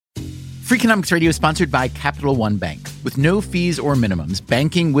Freakonomics Radio is sponsored by Capital One Bank. With no fees or minimums,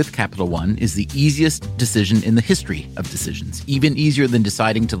 banking with Capital One is the easiest decision in the history of decisions, even easier than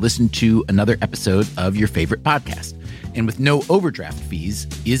deciding to listen to another episode of your favorite podcast. And with no overdraft fees,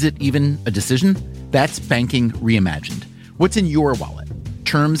 is it even a decision? That's banking reimagined. What's in your wallet?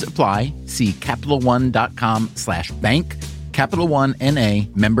 Terms apply. See CapitalOne.com/bank. Capital One N.A.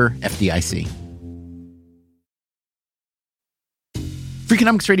 member FDIC.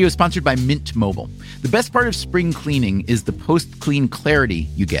 Freakonomics Radio is sponsored by Mint Mobile. The best part of spring cleaning is the post-clean clarity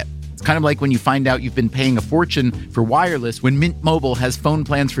you get. It's kind of like when you find out you've been paying a fortune for wireless when Mint Mobile has phone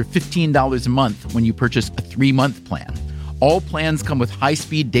plans for $15 a month when you purchase a 3-month plan. All plans come with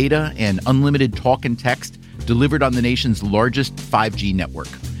high-speed data and unlimited talk and text delivered on the nation's largest 5G network.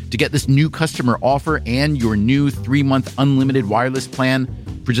 To get this new customer offer and your new 3-month unlimited wireless plan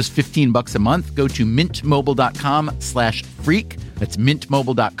for just $15 a month, go to mintmobile.com/freak. That's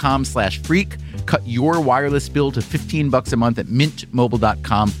mintmobile.com/freak. Cut your wireless bill to $15 a month at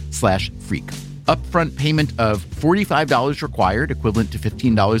mintmobile.com/freak. Upfront payment of $45 required, equivalent to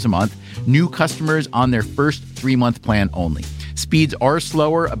 $15 a month. New customers on their first 3-month plan only. Speeds are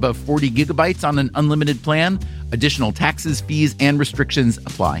slower, above 40 gigabytes on an unlimited plan. Additional taxes, fees, and restrictions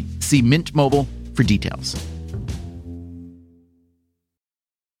apply. See Mint Mobile for details.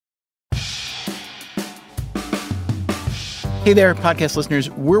 Hey there, podcast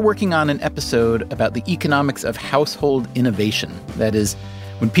listeners. We're working on an episode about the economics of household innovation. That is,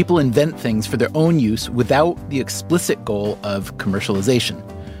 when people invent things for their own use without the explicit goal of commercialization.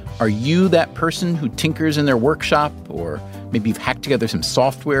 Are you that person who tinkers in their workshop, or maybe you've hacked together some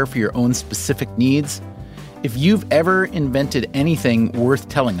software for your own specific needs? If you've ever invented anything worth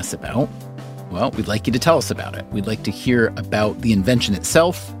telling us about, well, we'd like you to tell us about it. We'd like to hear about the invention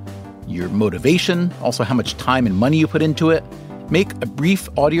itself, your motivation, also how much time and money you put into it. Make a brief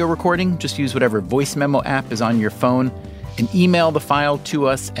audio recording. Just use whatever voice memo app is on your phone and email the file to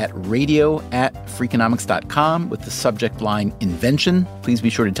us at radio@freakonomics.com with the subject line invention. Please be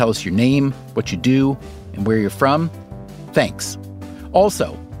sure to tell us your name, what you do, and where you're from. Thanks.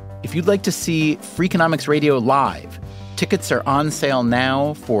 Also, if you'd like to see Freakonomics Radio live, tickets are on sale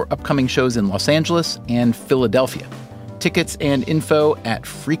now for upcoming shows in Los Angeles and Philadelphia. Tickets and info at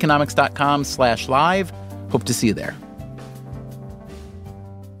freakonomics.com/live. Hope to see you there.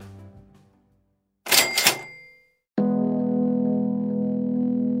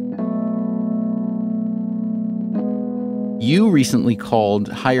 You recently called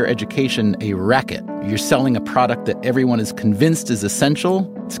higher education a racket. You're selling a product that everyone is convinced is essential.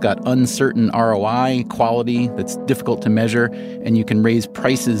 It's got uncertain ROI, quality that's difficult to measure, and you can raise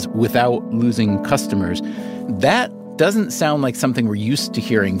prices without losing customers. That doesn't sound like something we're used to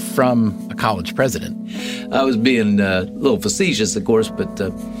hearing from a college president. I was being a little facetious, of course, but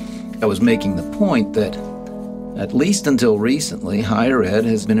I was making the point that at least until recently, higher ed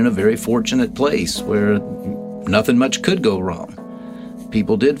has been in a very fortunate place where nothing much could go wrong.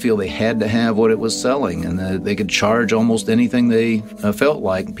 People did feel they had to have what it was selling, and they could charge almost anything they felt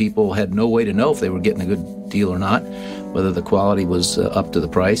like. People had no way to know if they were getting a good deal or not, whether the quality was up to the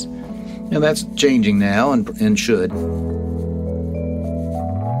price. And that's changing now and should.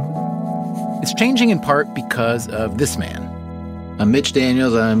 It's changing in part because of this man. I'm Mitch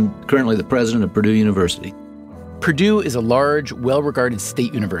Daniels. I'm currently the president of Purdue University. Purdue is a large, well-regarded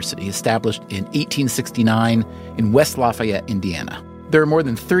state university established in 1869 in West Lafayette, Indiana. There are more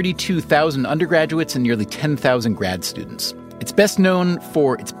than 32,000 undergraduates and nearly 10,000 grad students. It's best known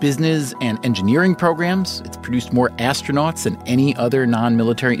for its business and engineering programs. It's produced more astronauts than any other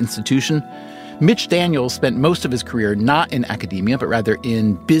non-military institution. Mitch Daniels spent most of his career not in academia, but rather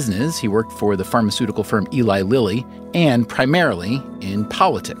in business. He worked for the pharmaceutical firm Eli Lilly, and primarily in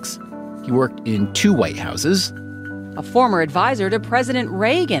politics. He worked in 2 White Houses. A former advisor to President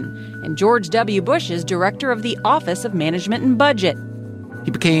Reagan and George W. Bush's director of the Office of Management and Budget.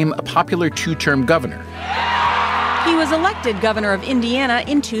 He became a popular 2-term governor. He was elected governor of Indiana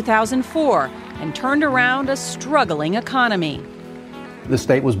in 2004 and turned around a struggling economy. The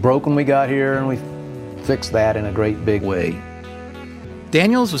state was broke when we got here, and we fixed that in a great big way.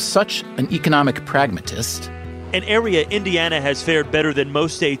 Daniels was such an economic pragmatist. An area Indiana has fared better than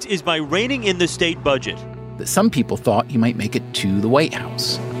most states is by reining in the state budget. That some people thought he might make it to the White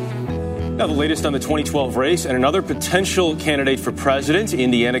House. Now, the latest on the 2012 race and another potential candidate for president,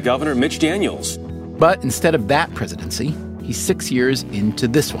 Indiana Governor Mitch Daniels. But instead of that presidency, he's 6 years into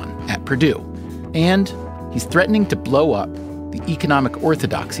this one at Purdue. And he's threatening to blow up the economic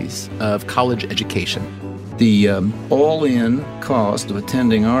orthodoxies of college education. The all-in cost of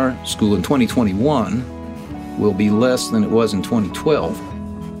attending our school in 2021 will be less than it was in 2012.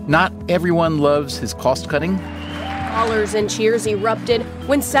 Not everyone loves his cost-cutting. Hollers and cheers erupted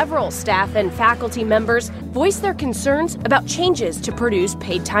when several staff and faculty members voiced their concerns about changes to Purdue's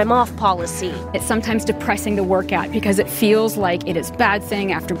paid time off policy. It's sometimes depressing to work at because it feels like it is bad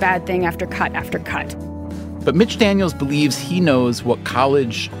thing after bad thing after cut after cut. But Mitch Daniels believes he knows what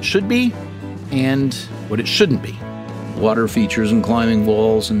college should be and what it shouldn't be. Water features and climbing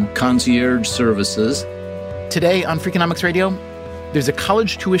walls and concierge services. Today on Freakonomics Radio, there's a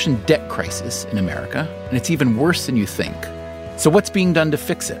college tuition debt crisis in America, and it's even worse than you think. So what's being done to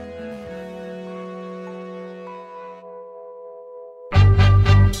fix it?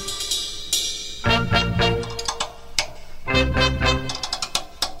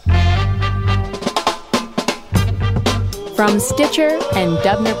 From Stitcher and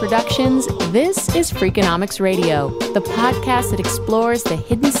Dubner Productions, this is Freakonomics Radio, the podcast that explores the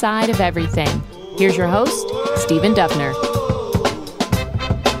hidden side of everything. Here's your host, Stephen Dubner.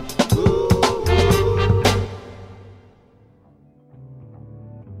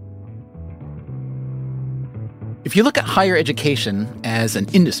 If you look at higher education as an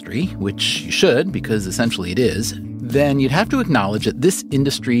industry, which you should because essentially it is, then you'd have to acknowledge that this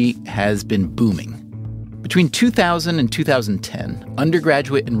industry has been booming. Between 2000 and 2010,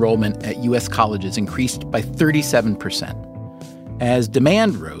 undergraduate enrollment at U.S. colleges increased by 37%. As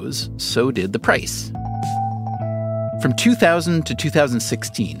demand rose, so did the price. From 2000 to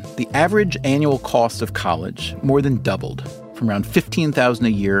 2016, the average annual cost of college more than doubled, from around $15,000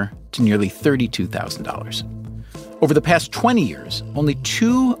 a year to nearly $32,000. Over the past 20 years, only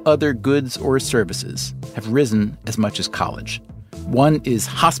two other goods or services have risen as much as college. One is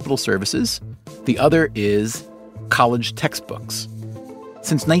hospital services. The other is college textbooks.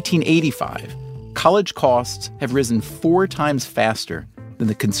 Since 1985, college costs have risen 4 times faster than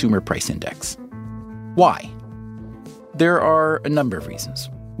the Consumer Price Index. Why? There are a number of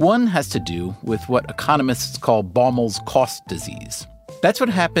reasons. One has to do with what economists call Baumel's cost disease. That's what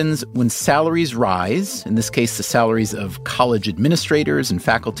happens when salaries rise, in this case the salaries of college administrators and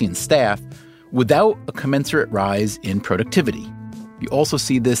faculty and staff, without a commensurate rise in productivity. You also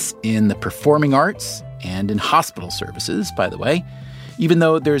see this in the performing arts and in hospital services, by the way. Even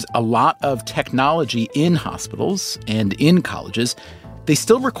though there's a lot of technology in hospitals and in colleges, they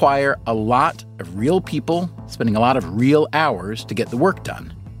still require a lot of real people spending a lot of real hours to get the work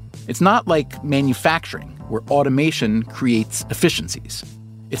done. It's not like manufacturing, where automation creates efficiencies.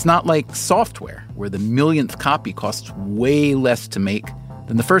 It's not like software, where the millionth copy costs way less to make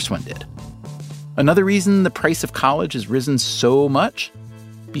than the first one did. Another reason the price of college has risen so much?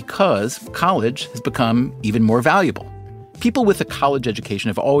 Because college has become even more valuable. People with a college education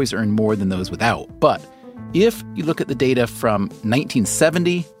have always earned more than those without. But if you look at the data from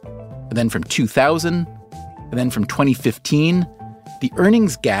 1970, and then from 2000, and then from 2015, the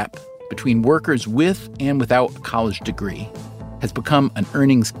earnings gap between workers with and without a college degree has become an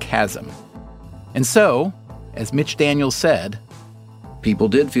earnings chasm. And so, as Mitch Daniels said, people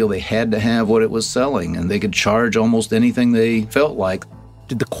did feel they had to have what it was selling, and they could charge almost anything they felt like.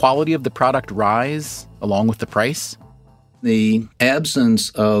 Did the quality of the product rise along with the price? The absence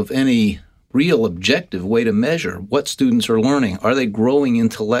of any real objective way to measure what students are learning. Are they growing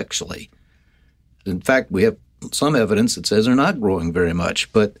intellectually? In fact, we have some evidence that says they're not growing very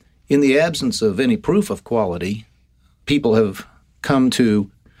much. But in the absence of any proof of quality, people have come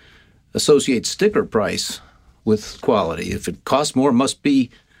to associate sticker price with quality. If it costs more, it must be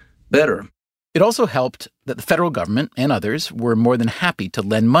better. It also helped that the federal government and others were more than happy to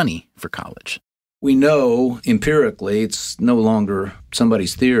lend money for college. We know empirically, it's no longer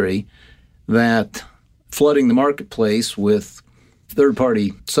somebody's theory, that flooding the marketplace with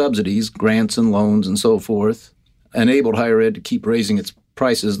third-party subsidies, grants and loans and so forth, enabled higher ed to keep raising its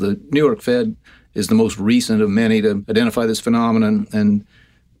prices. The New York Fed is the most recent of many to identify this phenomenon, and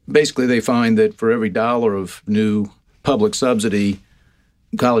basically they find that for every dollar of new public subsidy,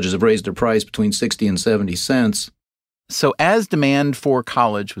 colleges have raised their price between 60 and 70 cents. So as demand for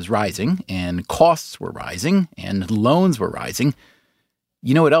college was rising and costs were rising and loans were rising,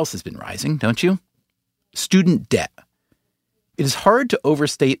 you know what else has been rising, don't you? Student debt. It is hard to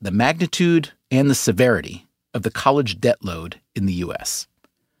overstate the magnitude and the severity of the college debt load in the U.S.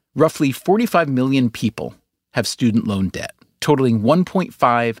 Roughly 45 million people have student loan debt, totaling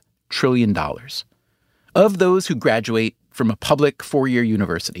 $1.5 trillion. Of those who graduate from a public 4-year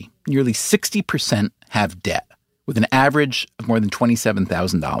university, nearly 60% have debt, with an average of more than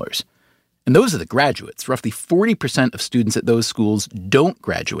 $27,000. And those are the graduates. Roughly 40% of students at those schools don't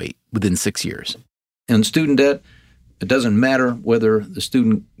graduate within 6 years. And student debt, it doesn't matter whether the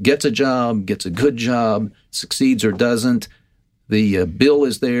student gets a job, gets a good job, succeeds or doesn't. The bill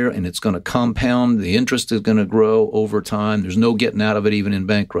is there, and it's going to compound. The interest is going to grow over time. There's no getting out of it, even in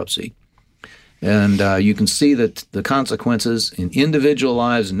bankruptcy. And you can see that the consequences in individual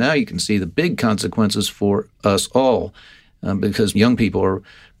lives, and now you can see the big consequences for us all, because young people are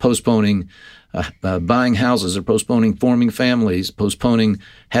postponing buying houses, they're postponing forming families, postponing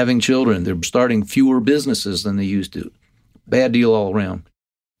having children. They're starting fewer businesses than they used to. Bad deal all around.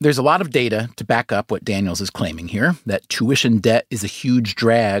 There's a lot of data to back up what Daniels is claiming here, that tuition debt is a huge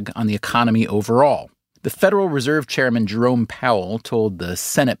drag on the economy overall. The Federal Reserve Chairman Jerome Powell told the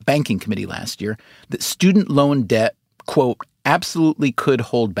Senate Banking Committee last year that student loan debt, quote, absolutely could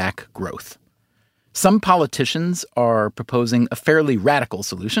hold back growth. Some politicians are proposing a fairly radical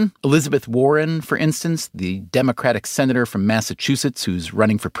solution. Elizabeth Warren, for instance, the Democratic senator from Massachusetts who's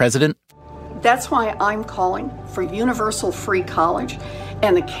running for president. That's why I'm calling for universal free college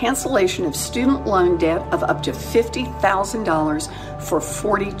and the cancellation of student loan debt of up to $50,000 for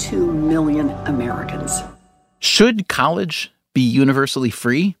 42 million Americans. Should college be universally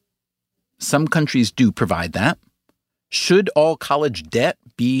free? Some countries do provide that. Should all college debt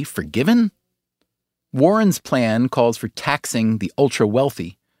be forgiven? Warren's plan calls for taxing the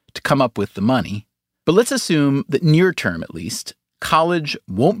ultra-wealthy to come up with the money. But let's assume that near term, at least, college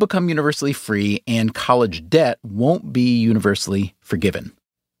won't become universally free and college debt won't be universally forgiven.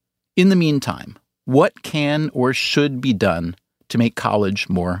 In the meantime, what can or should be done to make college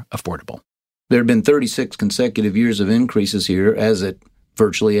more affordable? There have been 36 consecutive years of increases here, as at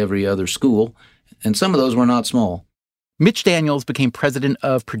virtually every other school, and some of those were not small. Mitch Daniels became president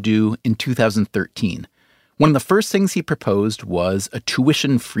of Purdue in 2013. One of the first things he proposed was a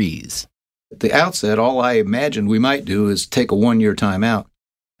tuition freeze. At the outset, all I imagined we might do is take a one-year time out.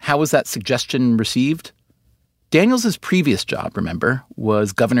 How was that suggestion received? Daniels' previous job, remember,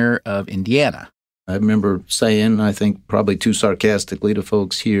 was governor of Indiana. I remember saying, I think probably too sarcastically to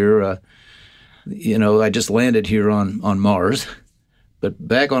folks here, I just landed here on Mars. But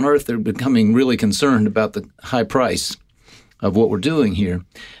back on Earth, they're becoming really concerned about the high price of what we're doing here.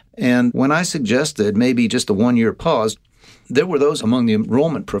 And when I suggested maybe just a one-year pause, there were those among the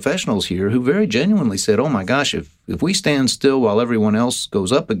enrollment professionals here who very genuinely said, oh my gosh, if we stand still while everyone else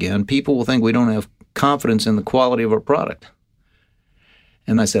goes up again, people will think we don't have confidence in the quality of our product.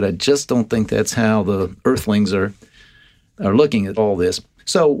 And I said, I just don't think that's how the Earthlings are looking at all this.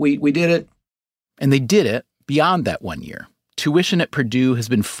 So we did it. And they did it beyond that 1 year. Tuition at Purdue has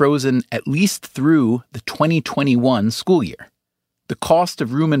been frozen at least through the 2021 school year. The cost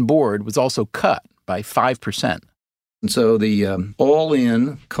of room and board was also cut by 5%. And so the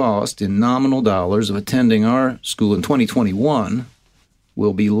all-in cost in nominal dollars of attending our school in 2021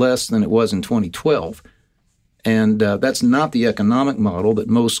 will be less than it was in 2012. And that's not the economic model that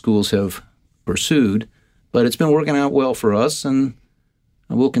most schools have pursued, but it's been working out well for us, and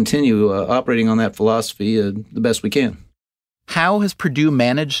we'll continue operating on that philosophy the best we can. How has Purdue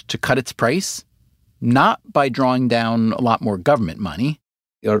managed to cut its price? Not by drawing down a lot more government money.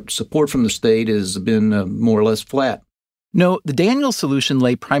 Our support from the state has been more or less flat. No, the Daniels solution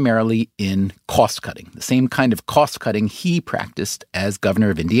lay primarily in cost-cutting, the same kind of cost-cutting he practiced as governor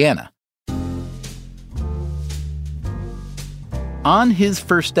of Indiana. On his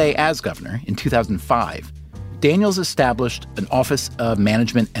first day as governor in 2005, Daniels established an Office of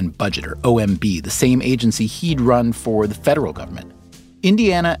Management and Budget, or OMB, the same agency he'd run for the federal government.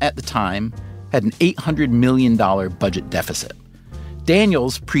 Indiana, at the time, had an $800 million budget deficit.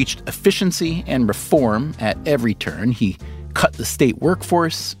 Daniels preached efficiency and reform at every turn. He cut the state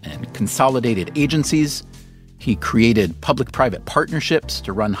workforce and consolidated agencies. He created public-private partnerships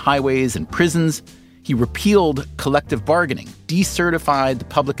to run highways and prisons. He repealed collective bargaining, decertified the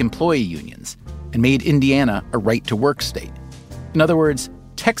public employee unions, and made Indiana a right-to-work state. In other words,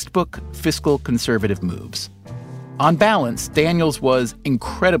 textbook fiscal conservative moves. On balance, Daniels was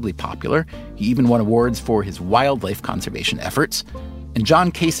incredibly popular. He even won awards for his wildlife conservation efforts. And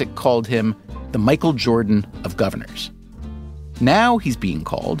John Kasich called him the Michael Jordan of governors. Now he's being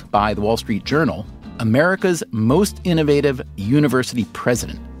called, by the Wall Street Journal, America's most innovative university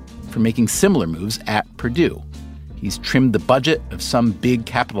president for making similar moves at Purdue. He's trimmed the budget of some big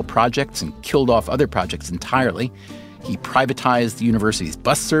capital projects and killed off other projects entirely. He privatized the university's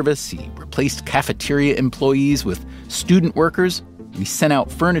bus service. He replaced cafeteria employees with student workers. And he sent out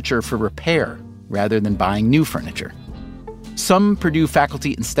furniture for repair rather than buying new furniture. Some Purdue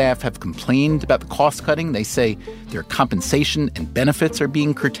faculty and staff have complained about the cost-cutting. They say their compensation and benefits are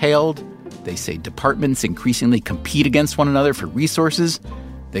being curtailed. They say departments increasingly compete against one another for resources.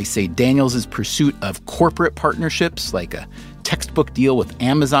 They say Daniels' pursuit of corporate partnerships, like a textbook deal with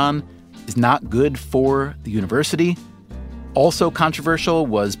Amazon, is not good for the university. Also controversial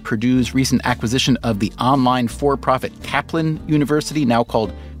was Purdue's recent acquisition of the online for-profit Kaplan University, now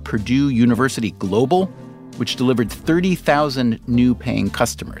called Purdue University Global, which delivered 30,000 new paying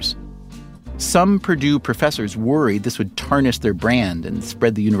customers. Some Purdue professors worried this would tarnish their brand and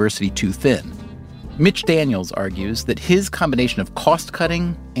spread the university too thin. Mitch Daniels argues that his combination of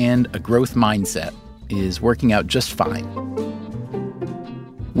cost-cutting and a growth mindset is working out just fine.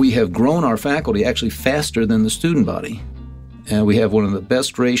 We have grown our faculty actually faster than the student body. And we have one of the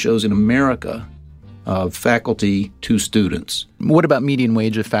best ratios in America of faculty to students. What about median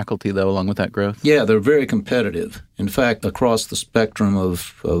wage of faculty, though, along with that growth? Yeah, they're very competitive. In fact, across the spectrum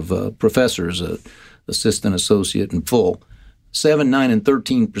of professors, assistant, associate, and full, 7, 9, and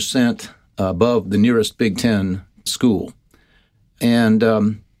 13% above the nearest Big Ten school.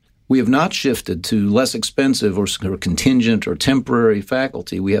 And we have not shifted to less expensive or contingent or temporary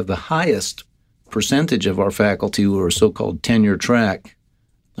faculty. We have the highest percentage of our faculty who are so-called tenure track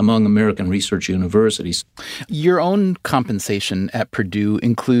among American research universities. Your own compensation at Purdue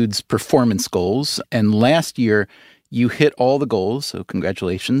includes performance goals, and last year you hit all the goals, so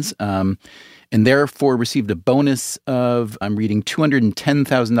congratulations, and therefore received a bonus of, I'm reading,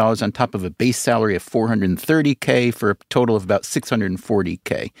 $210,000 on top of a base salary of $430K for a total of about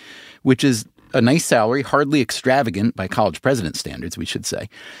 $640K, which is a nice salary, hardly extravagant by college president standards, we should say.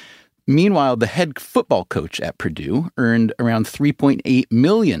 Meanwhile, the head football coach at Purdue earned around $3.8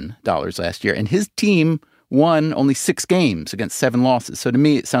 million last year, and his team won only 6 games against 7 losses. So to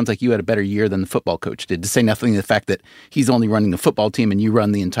me, it sounds like you had a better year than the football coach did, to say nothing of the fact that he's only running the football team and you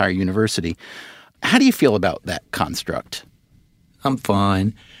run the entire university. How do you feel about that construct? I'm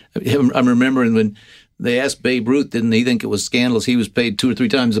fine. I'm remembering when they asked Babe Ruth, didn't he think it was scandalous he was paid 2 or 3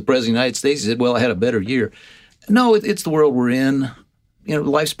 times the president of the United States? He said, well, I had a better year. No, it's the world we're in. You know,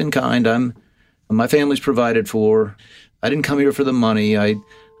 life's been kind. My family's provided for. I didn't come here for the money.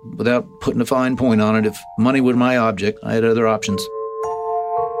 Without putting a fine point on it, if money were my object, I had other options.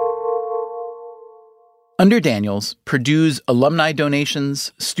 Under Daniels, Purdue's alumni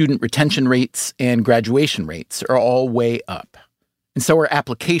donations, student retention rates, and graduation rates are all way up. And so are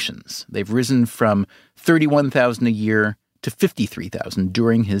applications. They've risen from $31,000 a year to $53,000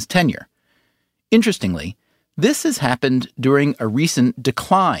 during his tenure. Interestingly, this has happened during a recent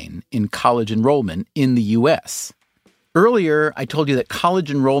decline in college enrollment in the U.S. Earlier, I told you that college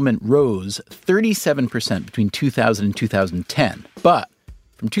enrollment rose 37% between 2000 and 2010. But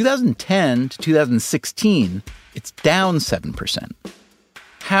from 2010 to 2016, it's down 7%.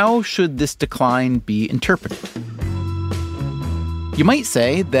 How should this decline be interpreted? You might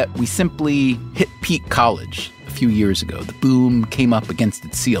say that we simply hit peak college a few years ago. The boom came up against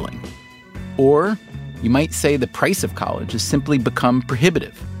its ceiling. Or you might say the price of college has simply become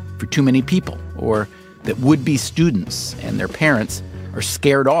prohibitive for too many people, or that would-be students and their parents are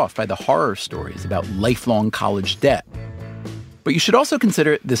scared off by the horror stories about lifelong college debt. But you should also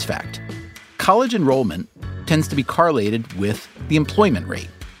consider this fact. College enrollment tends to be correlated with the employment rate.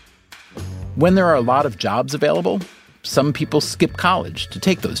 When there are a lot of jobs available, some people skip college to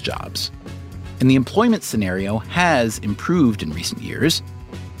take those jobs. And the employment scenario has improved in recent years,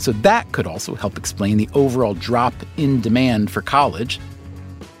 so that could also help explain the overall drop in demand for college.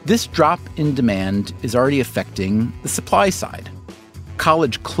 This drop in demand is already affecting the supply side.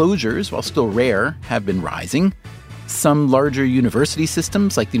 College closures, while still rare, have been rising. Some larger university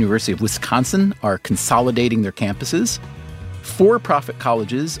systems, like the University of Wisconsin, are consolidating their campuses. For-profit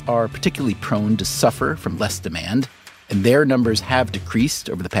colleges are particularly prone to suffer from less demand, and their numbers have decreased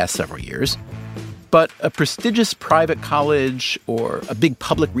over the past several years. But a prestigious private college or a big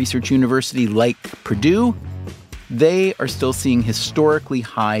public research university like Purdue, they are still seeing historically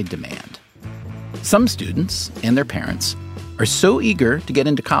high demand. Some students and their parents are so eager to get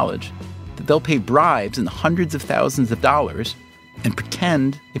into college that they'll pay bribes in the hundreds of thousands of dollars and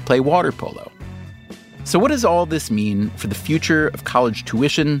pretend they play water polo. So what does all this mean for the future of college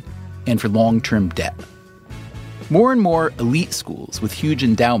tuition and for long-term debt? More and more elite schools with huge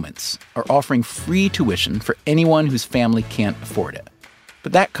endowments are offering free tuition for anyone whose family can't afford it.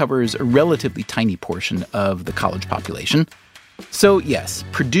 But that covers a relatively tiny portion of the college population. So yes,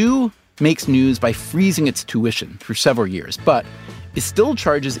 Purdue makes news by freezing its tuition for several years, but it still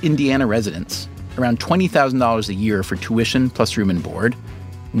charges Indiana residents around $20,000 a year for tuition plus room and board.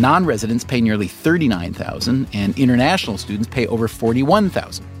 Non-residents pay nearly $39,000, and international students pay over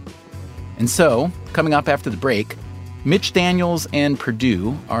 $41,000. And so, coming up after the break, Mitch Daniels and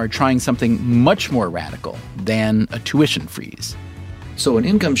Purdue are trying something much more radical than a tuition freeze. So an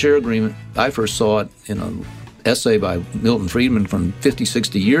income share agreement, I first saw it in an essay by Milton Friedman from 50,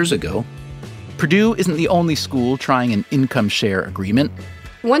 60 years ago. Purdue isn't the only school trying an income share agreement.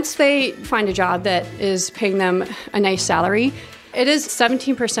 Once they find a job that is paying them a nice salary, it is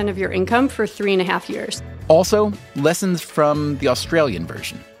 17% of your income for 3.5 years. Also, lessons from the Australian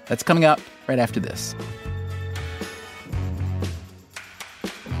version. That's coming up right after this.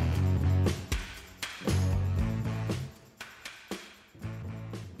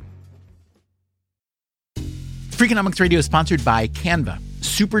 Freakonomics Radio is sponsored by Canva.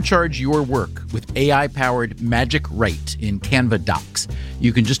 Supercharge your work with AI-powered Magic Write in Canva Docs.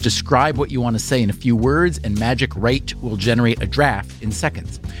 You can just describe what you want to say in a few words, and Magic Write will generate a draft in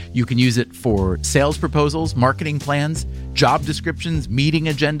seconds. You can use it for sales proposals, marketing plans, job descriptions, meeting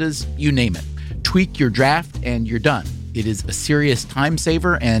agendas, you name it. Tweak your draft and you're done. It is a serious time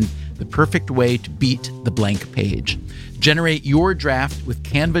saver and the perfect way to beat the blank page. Generate your draft with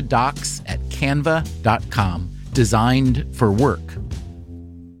Canva Docs at canva.com. Designed for work.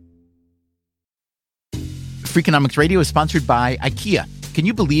 Freakonomics Radio is sponsored by IKEA. Can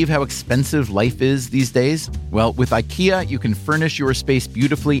you believe how expensive life is these days? Well, with IKEA, you can furnish your space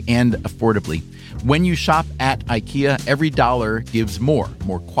beautifully and affordably. When you shop at IKEA, every dollar gives more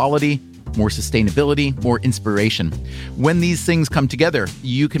quality, more sustainability, more inspiration. When these things come together,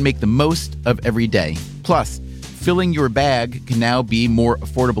 you can make the most of every day. Plus, filling your bag can now be more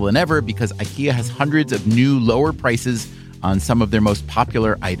affordable than ever because IKEA has hundreds of new lower prices on some of their most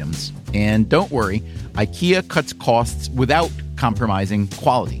popular items. And don't worry, IKEA cuts costs without compromising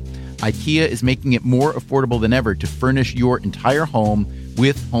quality. IKEA is making it more affordable than ever to furnish your entire home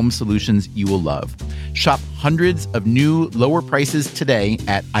with home solutions you will love. Shop hundreds of new lower prices today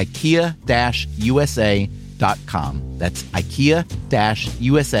at IKEA-USA.com. That's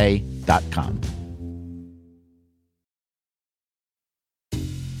IKEA-USA.com.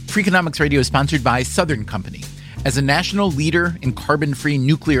 Freakonomics Radio is sponsored by Southern Company. As a national leader in carbon-free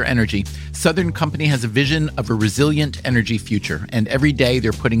nuclear energy, Southern Company has a vision of a resilient energy future, and every day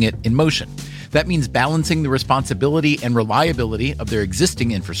they're putting it in motion. That means balancing the responsibility and reliability of their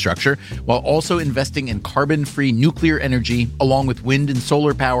existing infrastructure while also investing in carbon-free nuclear energy along with wind and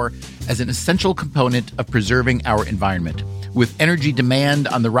solar power as an essential component of preserving our environment. With energy demand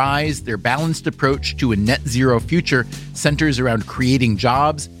on the rise, their balanced approach to a net zero future centers around creating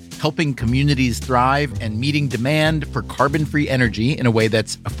jobs, helping communities thrive, and meeting demand for carbon-free energy in a way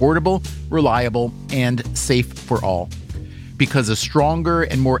that's affordable, reliable, and safe for all. Because a stronger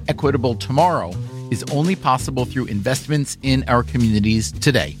and more equitable tomorrow is only possible through investments in our communities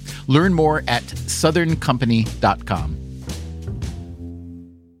today. Learn more at southerncompany.com.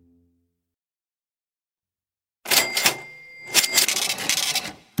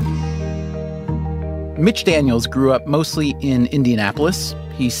 Mitch Daniels grew up mostly in Indianapolis.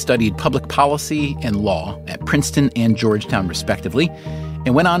 He studied public policy and law at Princeton and Georgetown, respectively,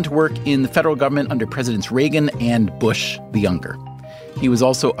 and went on to work in the federal government under Presidents Reagan and Bush the Younger. He was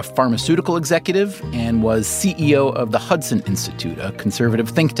also a pharmaceutical executive and was CEO of the Hudson Institute, a conservative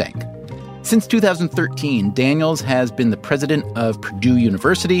think tank. Since 2013, Daniels has been the president of Purdue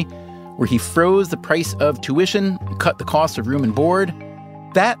University, where he froze the price of tuition and cut the cost of room and board.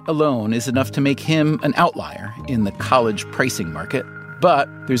 That alone is enough to make him an outlier in the college pricing market. But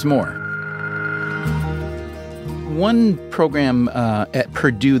there's more. One program at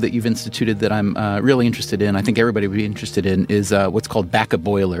Purdue that you've instituted that I'm really interested in, I think everybody would be interested in, is what's called Back a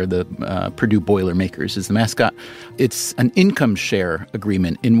Boiler. The Purdue Boilermakers is the mascot. It's an income share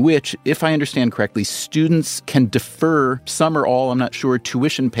agreement in which, if I understand correctly, students can defer some or all, I'm not sure,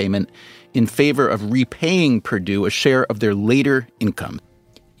 tuition payment in favor of repaying Purdue a share of their later income.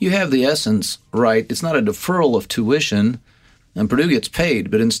 You have the essence right. It's not a deferral of tuition, and Purdue gets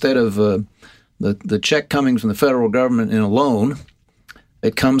paid, but instead of the check coming from the federal government in a loan,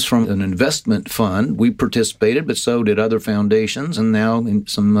 it comes from an investment fund. We participated, but so did other foundations, and now in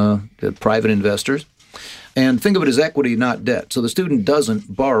some private investors. And think of it as equity, not debt. So the student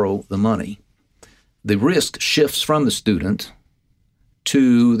doesn't borrow the money. The risk shifts from the student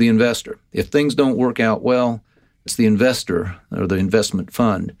to the investor. If things don't work out well, it's the investor or the investment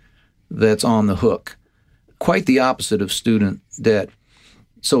fund that's on the hook. Quite the opposite of student debt.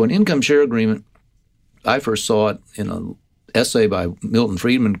 So an income share agreement, I first saw it in an essay by Milton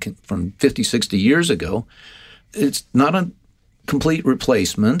Friedman from 50, 60 years ago. It's not a complete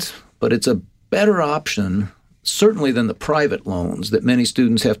replacement, but it's a better option, certainly than the private loans that many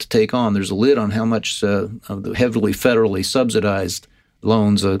students have to take on. There's a lid on how much of the heavily federally subsidized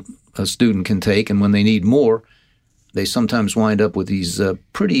loans a student can take, and when they need more, they sometimes wind up with these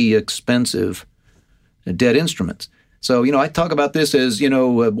pretty expensive debt instruments. So, I talk about this as,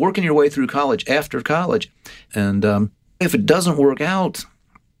 working your way through college after college. And if it doesn't work out,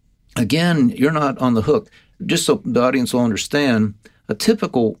 again, you're not on the hook. Just so the audience will understand, a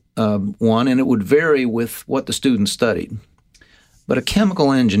typical one, and it would vary with what the student studied, but a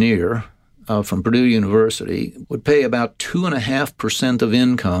chemical engineer from Purdue University would pay about 2.5% of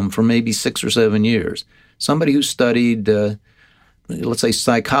income for maybe 6 or 7 years. Somebody who studied, let's say,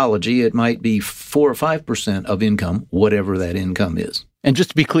 psychology, it might be 4 or 5% of income, whatever that income is. And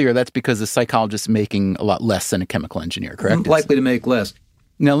just to be clear, that's because the psychologist is making a lot less than a chemical engineer, correct? Likely to make less.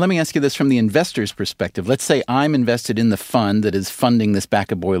 Now, let me ask you this from the investor's perspective. Let's say I'm invested in the fund that is funding this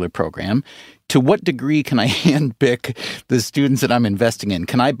Back a Boiler program. To what degree can I handpick the students that I'm investing in?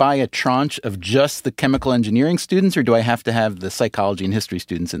 Can I buy a tranche of just the chemical engineering students, or do I have to have the psychology and history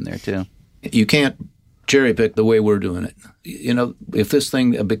students in there too? You can't cherry pick the way we're doing it. You know, if this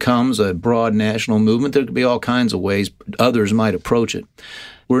thing becomes a broad national movement, there could be all kinds of ways others might approach it.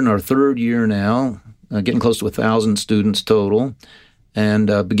 We're in our third year now, getting close to 1,000 students total, and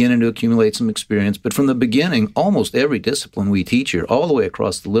beginning to accumulate some experience. But from the beginning, almost every discipline we teach here, all the way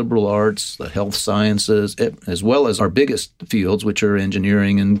across the liberal arts, the health sciences, as well as our biggest fields, which are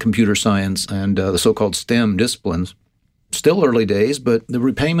engineering and computer science and the so-called STEM disciplines. Still early days, but the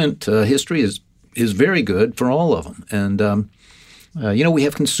repayment history is very good for all of them. And, we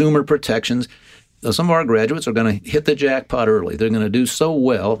have consumer protections. Some of our graduates are going to hit the jackpot early. They're going to do so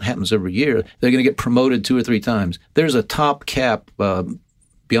well, it happens every year, they're going to get promoted 2 or 3 times. There's a top cap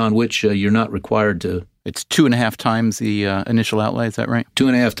beyond which you're not required to. It's 2.5 times the initial outlay, is that right?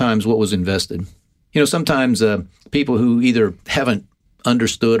 2.5 times what was invested. You know, sometimes people who either haven't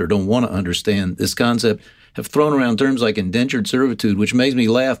understood or don't want to understand this concept have thrown around terms like indentured servitude, which makes me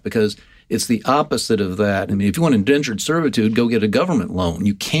laugh because it's the opposite of that. I mean, if you want indentured servitude, go get a government loan.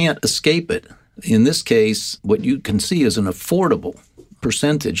 You can't escape it. In this case, what you can see is an affordable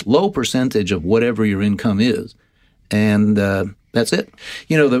percentage, low percentage of whatever your income is. And that's it.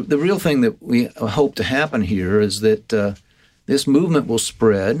 You know, the real thing that we hope to happen here is that this movement will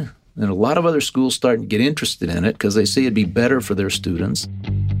spread, and a lot of other schools start to get interested in it because they see it'd be better for their students.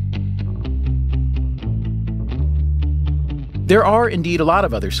 There are indeed a lot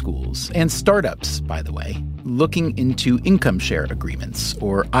of other schools, and startups, by the way, looking into income share agreements,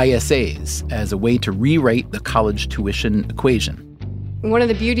 or ISAs, as a way to rewrite the college tuition equation. One of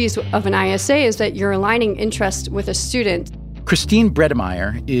the beauties of an ISA is that you're aligning interest with a student. Christine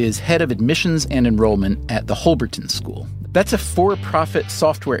Bredemeyer is head of admissions and enrollment at the Holberton School. That's a for-profit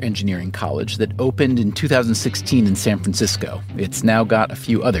software engineering college that opened in 2016 in San Francisco. It's now got a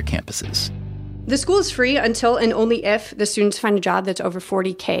few other campuses. The school is free until and only if the students find a job that's over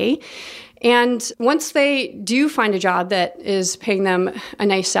 $40K. And once they do find a job that is paying them a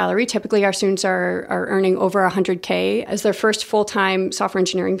nice salary, typically our students are earning over $100K as their first full-time software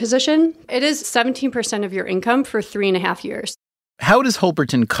engineering position. It is 17% of your income for 3.5 years. How does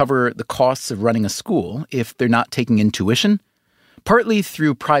Holberton cover the costs of running a school if they're not taking in tuition? Partly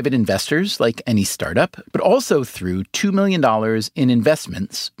through private investors, like any startup, but also through $2 million in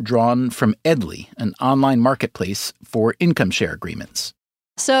investments drawn from Edly, an online marketplace for income share agreements.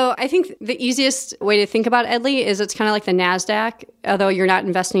 So I think the easiest way to think about Edly is it's kind of like the NASDAQ. Although you're not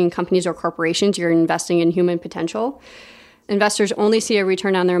investing in companies or corporations, you're investing in human potential. Investors only see a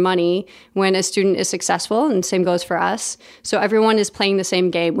return on their money when a student is successful, and the same goes for us. So everyone is playing the same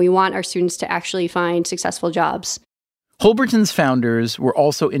game. We want our students to actually find successful jobs. Holberton's founders were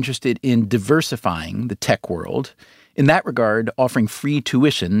also interested in diversifying the tech world. In that regard, offering free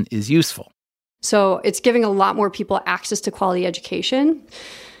tuition is useful. So it's giving a lot more people access to quality education.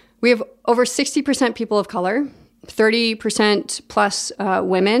 We have over 60% people of color, 30% plus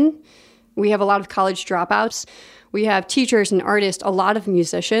women. We have a lot of college dropouts. We have teachers and artists, a lot of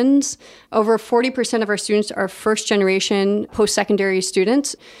musicians. Over 40% of our students are first-generation post-secondary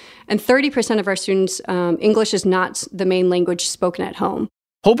students. And 30% of our students, English is not the main language spoken at home.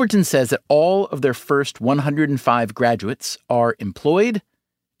 Holberton says that all of their first 105 graduates are employed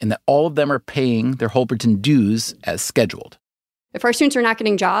and that all of them are paying their Holberton dues as scheduled. If our students are not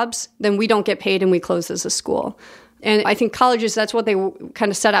getting jobs, then we don't get paid and we close as a school. And I think colleges, that's what they kind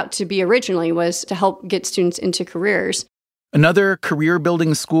of set out to be originally, was to help get students into careers. Another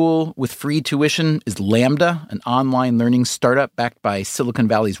career-building school with free tuition is Lambda, an online learning startup backed by Silicon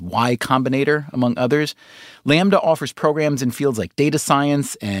Valley's Y Combinator, among others. Lambda offers programs in fields like data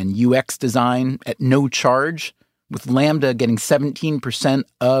science and UX design at no charge, with Lambda getting 17%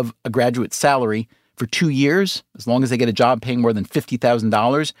 of a graduate's salary for 2 years, as long as they get a job paying more than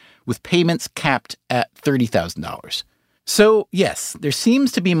 $50,000, with payments capped at $30,000. So, yes, there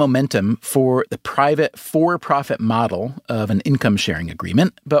seems to be momentum for the private for-profit model of an income-sharing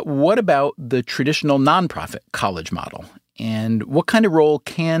agreement, but what about the traditional nonprofit college model? And what kind of role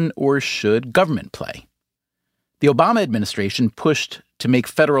can or should government play? The Obama administration pushed to make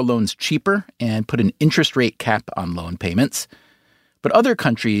federal loans cheaper and put an interest rate cap on loan payments. But other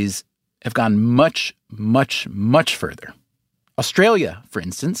countries have gone much, much, much further. Australia, for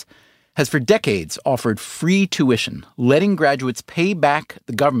instance, has for decades offered free tuition, letting graduates pay back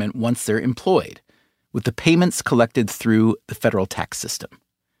the government once they're employed, with the payments collected through the federal tax system.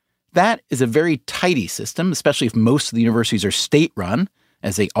 That is a very tidy system, especially if most of the universities are state-run,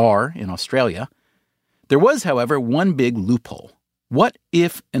 as they are in Australia. There was, however, one big loophole. What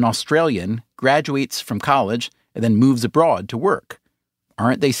if an Australian graduates from college and then moves abroad to work?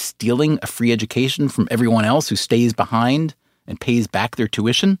 Aren't they stealing a free education from everyone else who stays behind and pays back their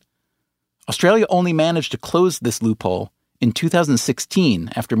tuition? Australia only managed to close this loophole in 2016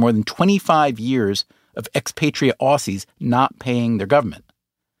 after more than 25 years of expatriate Aussies not paying their government.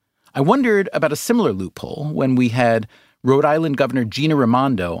 I wondered about a similar loophole when we had Rhode Island Governor Gina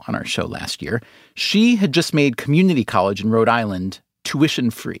Raimondo on our show last year. She had just made community college in Rhode Island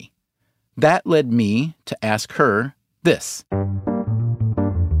tuition-free. That led me to ask her this.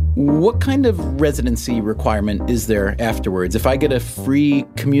 What kind of residency requirement is there afterwards? If I get a free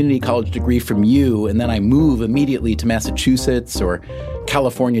community college degree from you and then I move immediately to Massachusetts or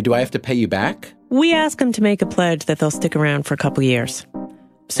California, do I have to pay you back? We ask them to make a pledge that they'll stick around for a couple years.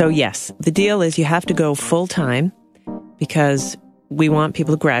 So yes, the deal is you have to go full-time because we want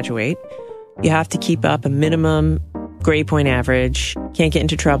people to graduate. You have to keep up a minimum grade point average. Can't get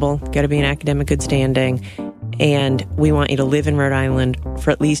into trouble. Got to be in academic good standing. And we want you to live in Rhode Island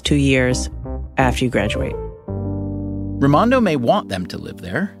for at least 2 years after you graduate. Raimondo may want them to live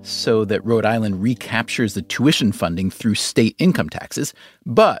there so that Rhode Island recaptures the tuition funding through state income taxes,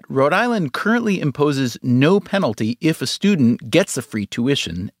 but Rhode Island currently imposes no penalty if a student gets a free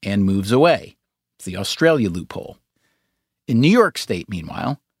tuition and moves away. It's the Australia loophole. In New York State,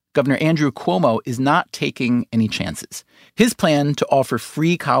 meanwhile, Governor Andrew Cuomo is not taking any chances. His plan to offer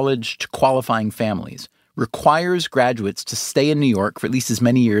free college to qualifying families requires graduates to stay in New York for at least as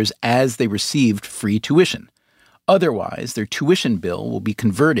many years as they received free tuition. Otherwise, their tuition bill will be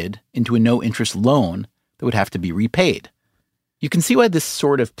converted into a no-interest loan that would have to be repaid. You can see why this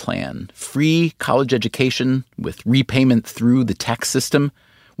sort of plan, free college education with repayment through the tax system,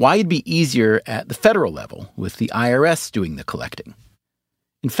 why it'd be easier at the federal level with the IRS doing the collecting.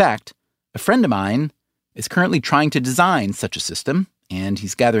 In fact, a friend of mine is currently trying to design such a system, and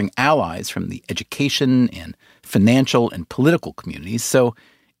he's gathering allies from the education and financial and political communities. So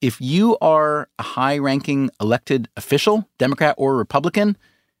if you are a high-ranking elected official, Democrat or Republican,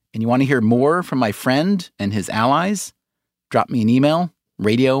 and you want to hear more from my friend and his allies, drop me an email,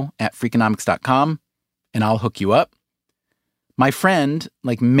 radio@freakonomics.com, and I'll hook you up. My friend,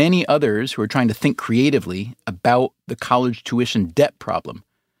 like many others who are trying to think creatively about the college tuition debt problem,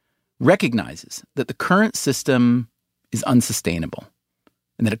 recognizes that the current system is unsustainable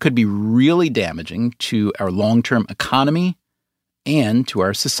and that it could be really damaging to our long-term economy and to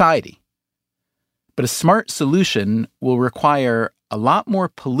our society. But a smart solution will require a lot more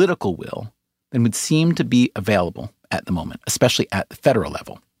political will than would seem to be available at the moment, especially at the federal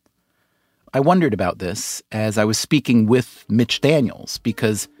level. I wondered about this as I was speaking with Mitch Daniels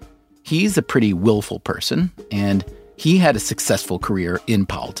because he's a pretty willful person and he had a successful career in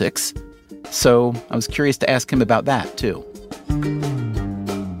politics. So I was curious to ask him about that too.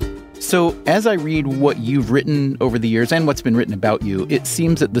 So as I read what you've written over the years and what's been written about you, it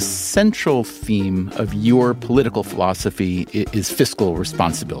seems that the central theme of your political philosophy is fiscal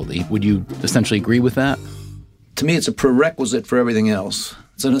responsibility. Would you essentially agree with that? To me, it's a prerequisite for everything else.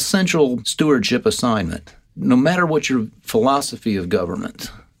 It's an essential stewardship assignment. No matter what your philosophy of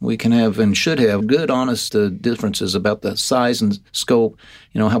government, we can have and should have good, honest differences about the size and scope,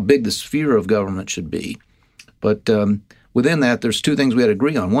 how big the sphere of government should be. But within that, there's two things we had to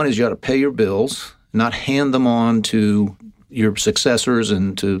agree on. One is you ought to pay your bills, not hand them on to your successors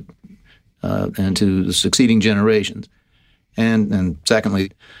and to the succeeding generations. And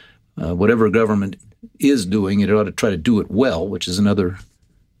secondly, whatever government is doing, it ought to try to do it well, which is another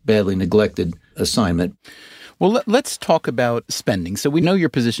badly neglected assignment. Well, let's talk about spending. So we know your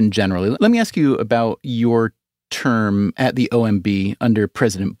position generally. Let me ask you about your term at the OMB under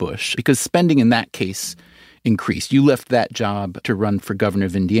President Bush, because spending in that case increased. You left that job to run for governor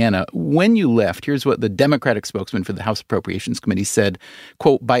of Indiana. When you left, here's what the Democratic spokesman for the House Appropriations Committee said,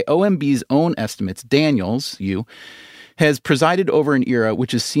 quote, by OMB's own estimates, Daniels, has presided over an era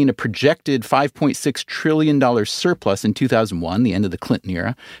which has seen a projected $5.6 trillion surplus in 2001, the end of the Clinton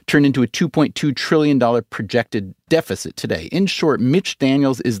era, turn into a $2.2 trillion projected deficit today. In short, Mitch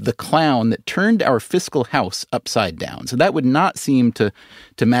Daniels is the clown that turned our fiscal house upside down. So that would not seem to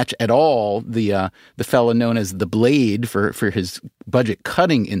match at all the fellow known as the Blade for his budget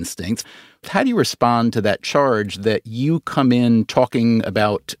cutting instincts. How do you respond to that charge that you come in talking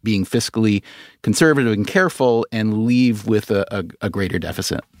about being fiscally conservative and careful and leave with a greater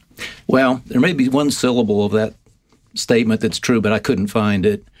deficit? Well, there may be one syllable of that statement that's true, but I couldn't find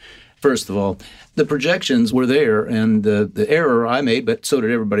it. First of all, the projections were there, and the error I made, but so did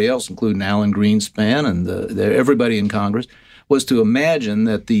everybody else, including Alan Greenspan and everybody in Congress, was to imagine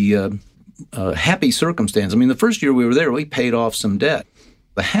that the happy circumstance. I mean, the first year we were there, we paid off some debt.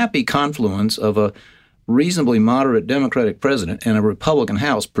 The happy confluence of a reasonably moderate Democratic president and a Republican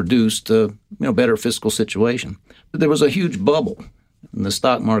House produced a better fiscal situation. But there was a huge bubble, and the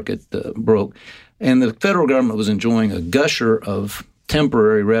stock market broke, and the federal government was enjoying a gusher of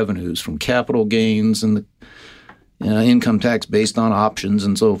temporary revenues from capital gains and the income tax based on options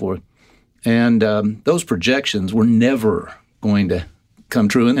and so forth. And those projections were never going to come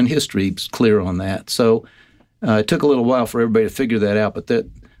true, and history's clear on that. So it took a little while for everybody to figure that out, but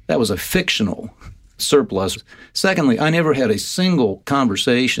that was a fictional surplus. Secondly, I never had a single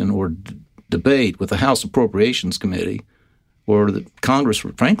conversation or debate with the House Appropriations Committee or the Congress,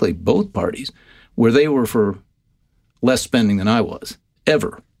 frankly, both parties, where they were for less spending than I was,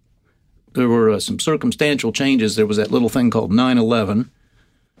 ever. There were some circumstantial changes. There was that little thing called 9/11,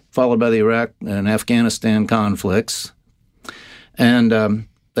 followed by the Iraq and Afghanistan conflicts, and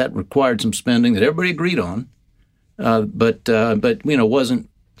that required some spending that everybody agreed on. But wasn't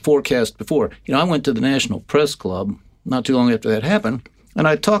forecast before. I went to the National Press Club not too long after that happened, and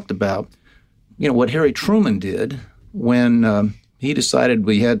I talked about, what Harry Truman did when he decided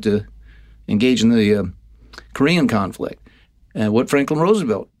we had to engage in the Korean conflict, and what Franklin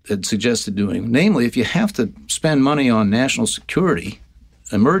Roosevelt had suggested doing. Namely, if you have to spend money on national security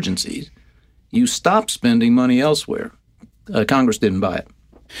emergencies, you stop spending money elsewhere. Congress didn't buy it.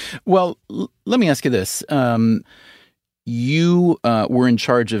 Well, let me ask you this. You were in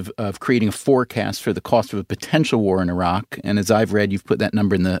charge of creating a forecast for the cost of a potential war in Iraq. And as I've read, you've put that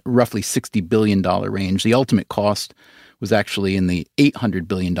number in the roughly $60 billion range. The ultimate cost was actually in the $800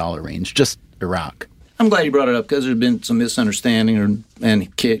 billion range, just Iraq. I'm glad you brought it up because there's been some misunderstanding and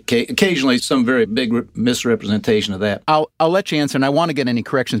occasionally some very big misrepresentation of that. I'll let you answer, and I want to get any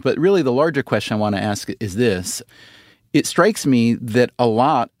corrections. But really the larger question I want to ask is this. It strikes me that a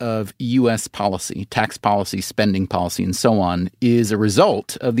lot of U.S. policy, tax policy, spending policy, and so on, is a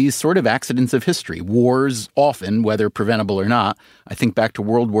result of these sort of accidents of history. Wars often, whether preventable or not. I think back to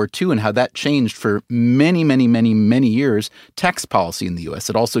World War II and how that changed for many, many, many, many years tax policy in the U.S.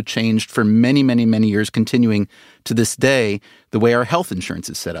 It also changed for many, many, many years, continuing to this day, the way our health insurance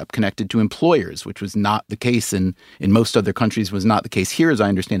is set up, connected to employers, which was not the case in most other countries, was not the case here, as I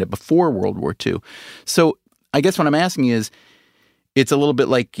understand it, before World War II. So I guess what I'm asking is, it's a little bit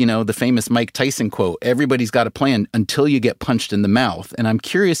like, the famous Mike Tyson quote, everybody's got a plan until you get punched in the mouth. And I'm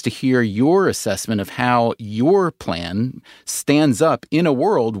curious to hear your assessment of how your plan stands up in a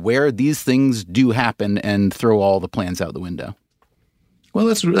world where these things do happen and throw all the plans out the window. Well,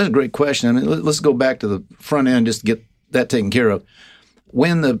 that's a great question. I mean, let's go back to the front end just to get that taken care of.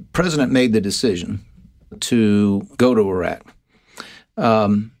 When the president made the decision to go to Iraq,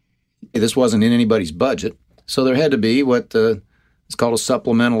 this wasn't in anybody's budget. So there had to be what is called a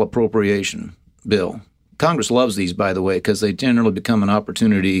supplemental appropriation bill. Congress loves these, by the way, because they generally become an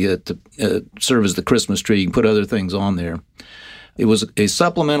opportunity to serve as the Christmas tree. You can put other things on there. It was a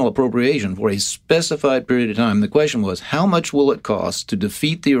supplemental appropriation for a specified period of time. The question was, how much will it cost to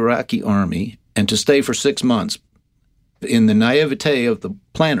defeat the Iraqi army and to stay for 6 months? In the naivete of the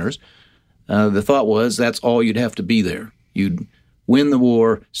planners, the thought was that's all you'd have to be there. You'd win the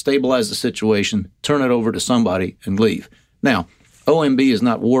war, stabilize the situation, turn it over to somebody, and leave. Now, OMB is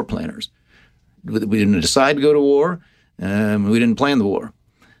not war planners. We didn't decide to go to war. We didn't plan the war.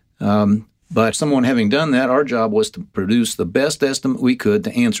 But someone having done that, our job was to produce the best estimate we could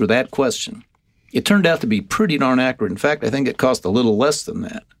to answer that question. It turned out to be pretty darn accurate. In fact, I think it cost a little less than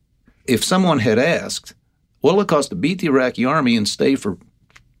that. If someone had asked, what will it cost to beat the Iraqi army and stay for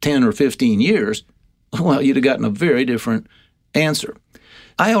 10 or 15 years, well, you'd have gotten a very different answer.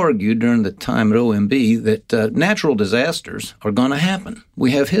 I argued during the time at OMB that natural disasters are going to happen.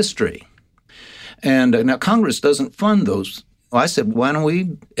 We have history. And now Congress doesn't fund those. Well, I said, why don't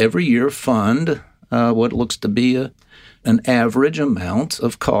we every year fund what looks to be an average amount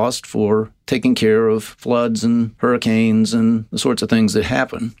of cost for taking care of floods and hurricanes and the sorts of things that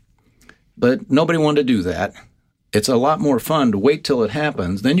happen. But nobody wanted to do that. It's a lot more fun to wait till it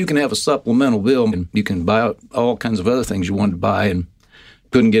happens. Then you can have a supplemental bill and you can buy all kinds of other things you wanted to buy and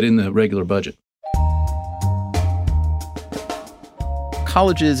couldn't get in the regular budget.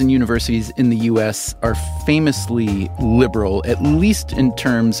 Colleges and universities in the U.S. are famously liberal, at least in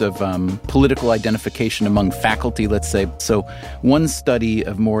terms of political identification among faculty, let's say. So one study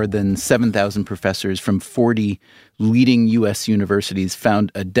of more than 7,000 professors from 40 leading U.S. universities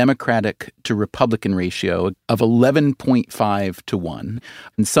found a Democratic to Republican ratio of 11.5 to 1.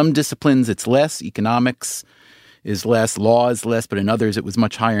 In some disciplines, it's less. Economics is less, law is less, but in others it was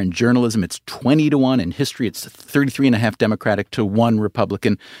much higher. In journalism, it's 20 to 1. In history, it's 33.5 Democratic to 1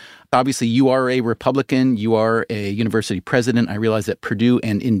 Republican. Obviously, you are a Republican. You are a university president. I realize that Purdue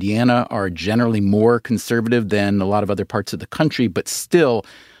and Indiana are generally more conservative than a lot of other parts of the country, but still,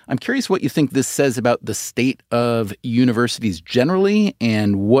 I'm curious what you think this says about the state of universities generally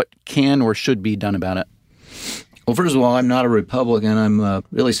and what can or should be done about it. Well, first of all, I'm not a Republican. I'm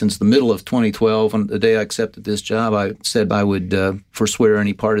really since the middle of 2012, on the day I accepted this job, I said I would forswear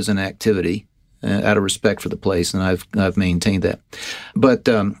any partisan activity out of respect for the place, and I've maintained that. But,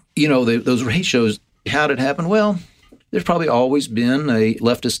 those ratios, how did it happen? Well, there's probably always been a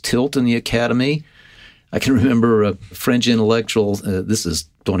leftist tilt in the academy. I can remember a French intellectual, this is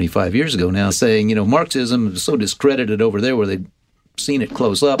 25 years ago now, saying, Marxism is so discredited over there where they've seen it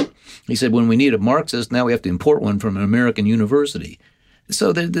close up. He said, when we need a Marxist, now we have to import one from an American university.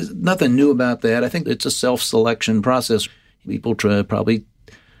 So there's nothing new about that. I think it's a self-selection process. People try to probably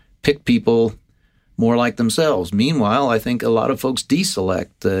pick people more like themselves. Meanwhile, I think a lot of folks deselect.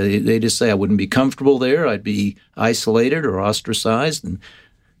 They just say, I wouldn't be comfortable there. I'd be isolated or ostracized. And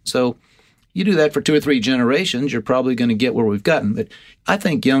so you do that for 2 or 3 generations, you're probably going to get where we've gotten. But I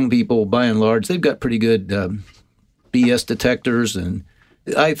think young people, by and large, they've got pretty good BS detectors, and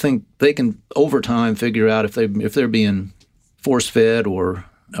I think they can, over time, figure out if they're being force-fed or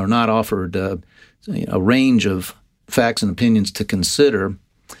not offered a range of facts and opinions to consider.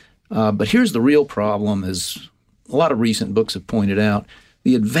 But here's the real problem, as a lot of recent books have pointed out.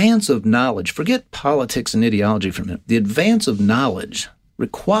 The advance of knowledge, forget politics and ideology for a minute, the advance of knowledge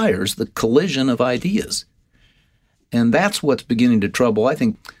requires the collision of ideas. And that's what's beginning to trouble, I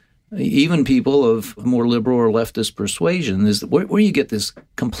think, even people of more liberal or leftist persuasion, is where you get this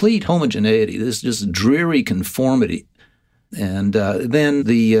complete homogeneity, this just dreary conformity. And then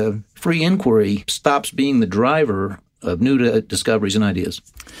the free inquiry stops being the driver of new discoveries and ideas.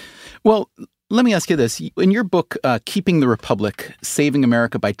 Well, let me ask you this. In your book, Keeping the Republic, Saving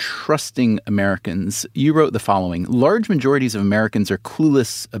America by Trusting Americans, you wrote the following: large majorities of Americans are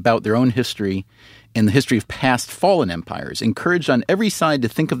clueless about their own history and the history of past fallen empires, encouraged on every side to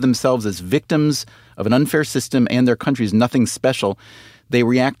think of themselves as victims of an unfair system and their country's nothing special. They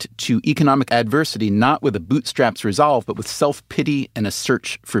react to economic adversity not with a bootstraps resolve, but with self-pity and a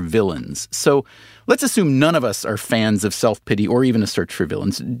search for villains. So let's assume none of us are fans of self-pity or even a search for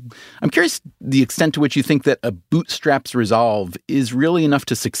villains. I'm curious the extent to which you think that a bootstraps resolve is really enough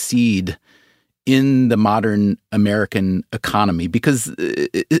to succeed in the modern American economy, because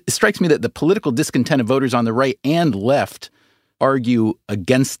it strikes me that the political discontent of voters on the right and left argue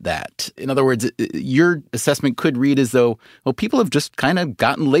against that. In other words, your assessment could read as though, well, people have just kind of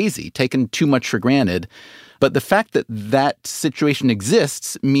gotten lazy, taken too much for granted. But the fact that that situation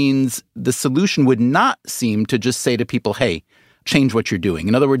exists means the solution would not seem to just say to people, hey, change what you're doing.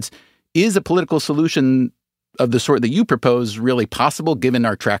 In other words, is a political solution of the sort that you propose really possible given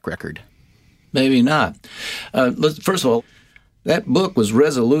our track record? Maybe not. First of all, that book was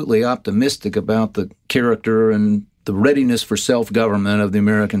resolutely optimistic about the character and the readiness for self-government of the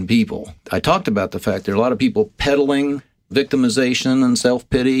American people. I talked about the fact there are a lot of people peddling victimization and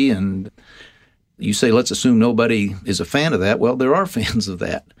self-pity, and you say, let's assume nobody is a fan of that. Well, there are fans of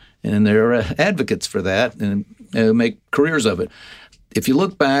that, and there are advocates for that, and make careers of it. If you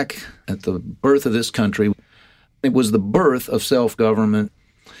look back at the birth of this country, it was the birth of self-government.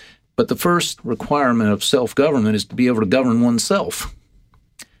 But the first requirement of self-government is to be able to govern oneself.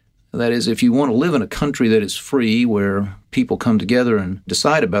 That is, if you want to live in a country that is free, where people come together and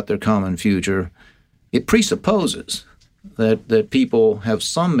decide about their common future, it presupposes that people have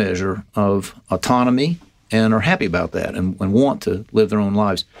some measure of autonomy and are happy about that and want to live their own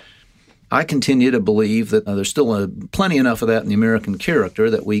lives. I continue to believe that there's still plenty enough of that in the American character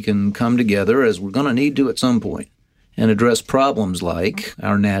that we can come together, as we're going to need to at some point, and address problems like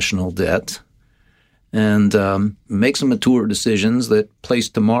our national debt and make some mature decisions that place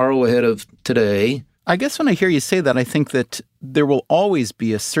tomorrow ahead of today. I guess when I hear you say that, I think that there will always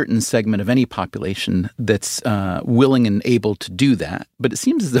be a certain segment of any population that's willing and able to do that. But it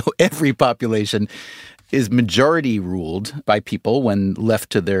seems as though every population is majority ruled by people when left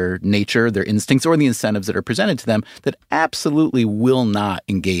to their nature, their instincts, or the incentives that are presented to them that absolutely will not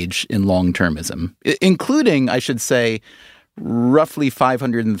engage in long-termism, including, I should say, roughly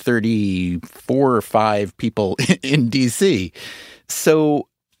 534 or 5 people in D.C. So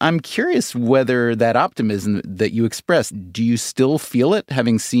I'm curious whether that optimism that you expressed, do you still feel it,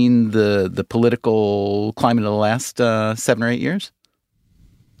 having seen the political climate of the last 7 or 8 years?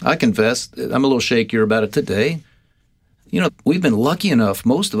 I confess, I'm a little shakier about it today. You know, we've been lucky enough,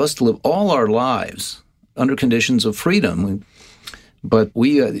 most of us, to live all our lives under conditions of freedom. But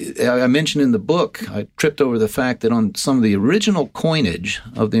I mentioned in the book, I tripped over the fact that on some of the original coinage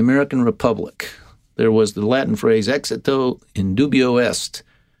of the American Republic, there was the Latin phrase, exito in dubio est.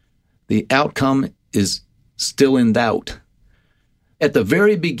 The outcome is still in doubt. At the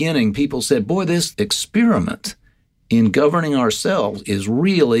very beginning, people said, boy, this experiment in governing ourselves is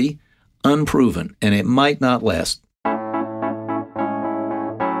really unproven, and it might not last.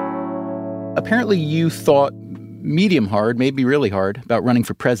 Apparently you thought medium hard, maybe really hard, about running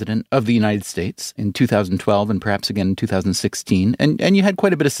for president of the United States in 2012 and perhaps again in 2016. And you had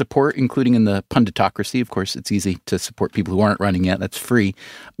quite a bit of support, including in the punditocracy. Of course, it's easy to support people who aren't running yet. That's free.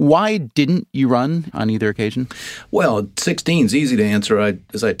 Why didn't you run on either occasion? Well, 16 is easy to answer.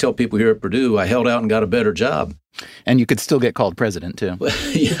 As I tell people here at Purdue, I held out and got a better job. And you could still get called president, too.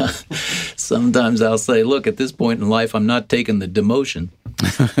 Yeah. Sometimes I'll say, look, at this point in life, I'm not taking the demotion.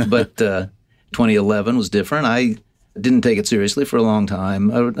 But 2011 was different. I didn't take it seriously for a long time.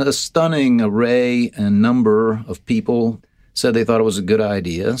 A stunning array and number of people said they thought it was a good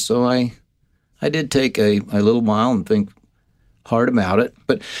idea. So I did take a little while and think hard about it.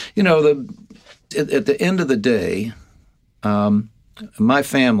 But, you know, at the end of the day, my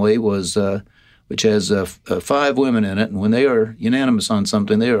family was... which has 5 women in it, and when they are unanimous on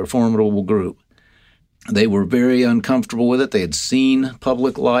something, they are a formidable group. They were very uncomfortable with it. They had seen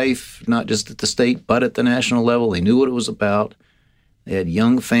public life, not just at the state, but at the national level. They knew what it was about. They had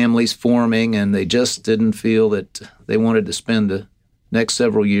young families forming, and they just didn't feel that they wanted to spend the next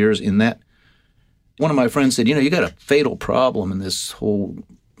several years in that. One of my friends said, you know, you got a fatal problem in this whole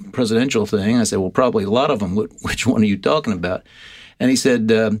presidential thing. I said, well, probably a lot of them. Which one are you talking about? And he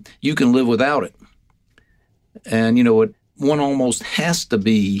said, you can live without it. And, you know, one almost has to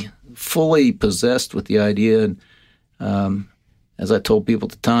be fully possessed with the idea. And as I told people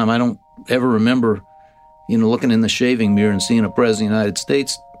at the time, I don't ever remember, you know, looking in the shaving mirror and seeing a president of the United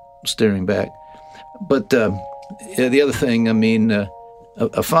States staring back. But the other thing, I mean,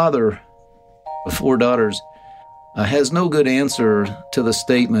 a father of 4 daughters has no good answer to the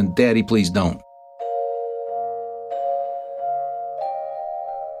statement, Daddy, please don't.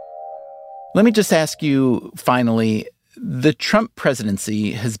 Let me just ask you, finally, the Trump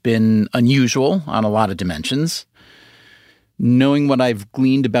presidency has been unusual on a lot of dimensions. Knowing what I've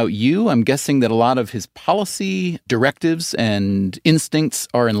gleaned about you, I'm guessing that a lot of his policy directives and instincts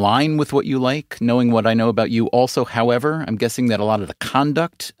are in line with what you like. Knowing what I know about you also, however, I'm guessing that a lot of the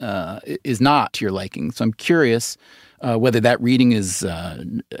conduct is not to your liking. So I'm curious whether that reading is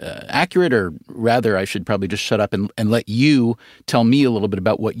accurate, or rather I should probably just shut up and let you tell me a little bit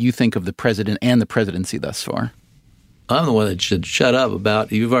about what you think of the president and the presidency thus far. I'm the one that should shut up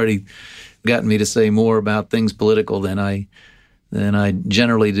about. You've already gotten me to say more about things political than I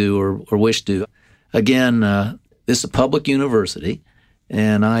generally do or wish to. Again, this is a public university,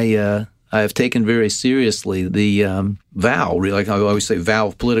 and I have taken very seriously the vow, like I always say, vow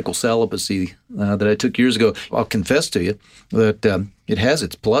of political celibacy that I took years ago. I'll confess to you that it has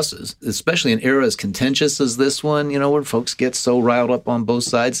its pluses, especially in an era as contentious as this one, you know, where folks get so riled up on both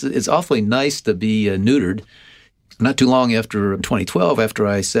sides. It's awfully nice to be neutered. Not too long after 2012, after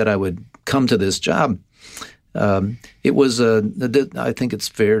I said I would come to this job, it was, I think it's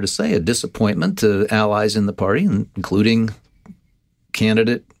fair to say, a disappointment to allies in the party, including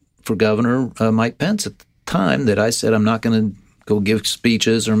candidate for governor Mike Pence at the time, that I said I'm not going to go give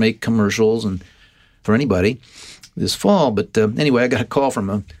speeches or make commercials and for anybody this fall. But anyway, I got a call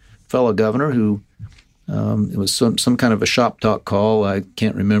from a fellow governor who it was some kind of a shop talk call. I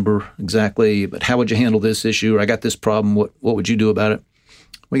can't remember exactly, but how would you handle this issue? Or I got this problem. What would you do about it?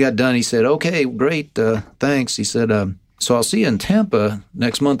 We got done. He said, okay, great, thanks. He said, so I'll see you in Tampa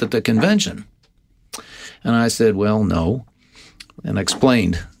next month at the convention. And I said, well, no. And I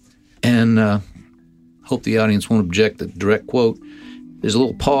explained. And hope the audience won't object, the direct quote. There's a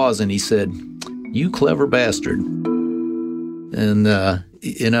little pause, and he said, You clever bastard. And, there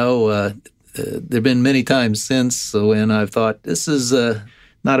have been many times since when I've thought, this is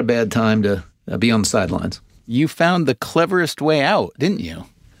not a bad time to be on the sidelines. You found the cleverest way out, didn't you?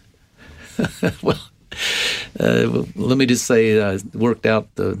 Well, let me just say it worked out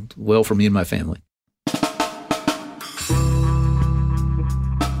well for me and my family.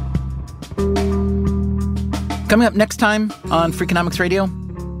 Coming up next time on Freakonomics Radio.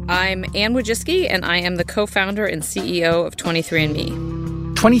 I'm Ann Wojcicki, and I am the co-founder and CEO of 23andMe.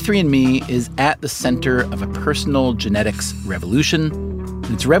 23andMe is at the center of a personal genetics revolution.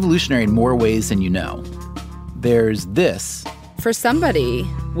 And it's revolutionary in more ways than you know. There's this. For somebody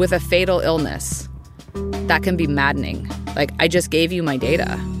with a fatal illness, that can be maddening. Like, I just gave you my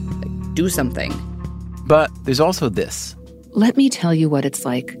data. Like, do something. But there's also this. Let me tell you what it's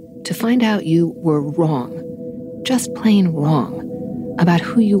like to find out you were wrong, just plain wrong, about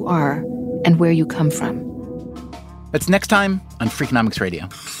who you are and where you come from. That's next time on Freakonomics Radio.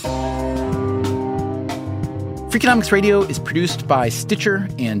 Freakonomics Radio is produced by Stitcher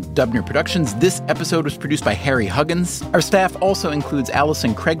and Dubner Productions. This episode was produced by Harry Huggins. Our staff also includes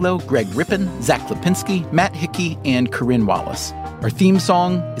Allison Craiglow, Greg Rippin, Zach Lipinski, Matt Hickey, and Corinne Wallace. Our theme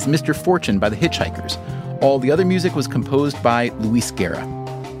song is Mr. Fortune by the Hitchhikers. All the other music was composed by Luis Guerra.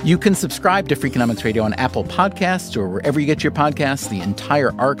 You can subscribe to Freakonomics Radio on Apple Podcasts or wherever you get your podcasts. The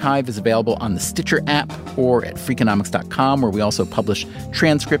entire archive is available on the Stitcher app or at Freakonomics.com, where we also publish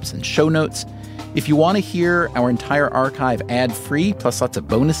transcripts and show notes. If you want to hear our entire archive ad-free, plus lots of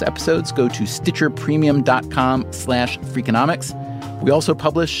bonus episodes, go to StitcherPremium.com/Freakonomics. We also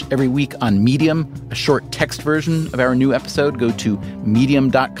publish every week on Medium, a short text version of our new episode. Go to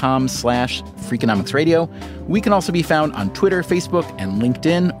medium.com/Freakonomics Radio. We can also be found on Twitter, Facebook, and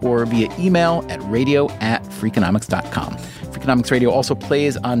LinkedIn, or via email at radio@Freakonomics.com. Freakonomics Radio also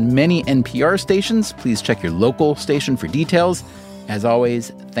plays on many NPR stations. Please check your local station for details. As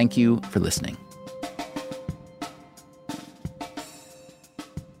always, thank you for listening.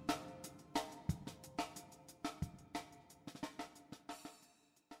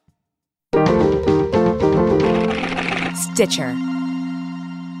 Stitcher.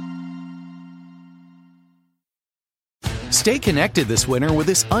 Stay connected this winter with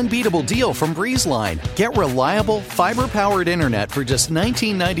this unbeatable deal from BreezeLine. Get reliable, fiber-powered internet for just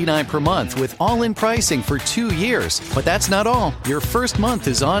 $19.99 per month with all-in pricing for 2 years. But that's not all. Your first month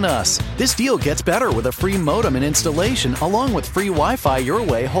is on us. This deal gets better with a free modem and installation, along with free Wi-Fi your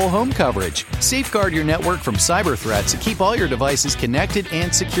way whole home coverage. Safeguard your network from cyber threats and keep all your devices connected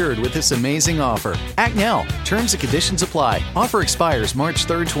and secured with this amazing offer. Act now. Terms and conditions apply. Offer expires March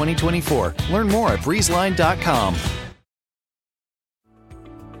 3rd, 2024. Learn more at breezeline.com.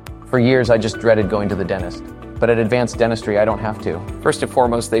 For years, I just dreaded going to the dentist. But at Advanced Dentistry, I don't have to. First and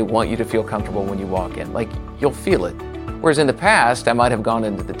foremost, they want you to feel comfortable when you walk in. Like, you'll feel it. Whereas in the past, I might have gone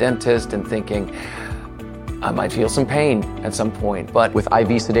into the dentist and thinking, I might feel some pain at some point. But with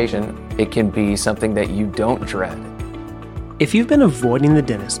IV sedation, it can be something that you don't dread. If you've been avoiding the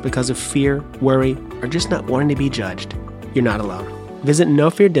dentist because of fear, worry, or just not wanting to be judged, you're not alone. Visit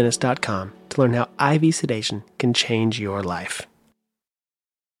NoFearDentist.com to learn how IV sedation can change your life.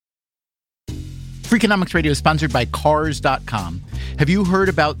 Freakonomics Radio is sponsored by Cars.com. Have you heard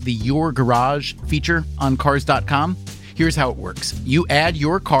about the Your Garage feature on Cars.com? Here's how it works. You add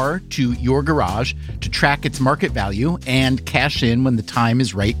your car to your garage to track its market value and cash in when the time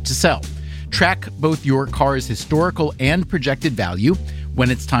is right to sell. Track both your car's historical and projected value. When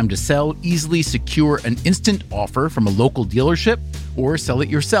it's time to sell, easily secure an instant offer from a local dealership or sell it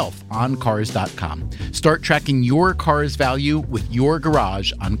yourself on Cars.com. Start tracking your car's value with your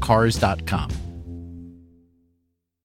garage on Cars.com.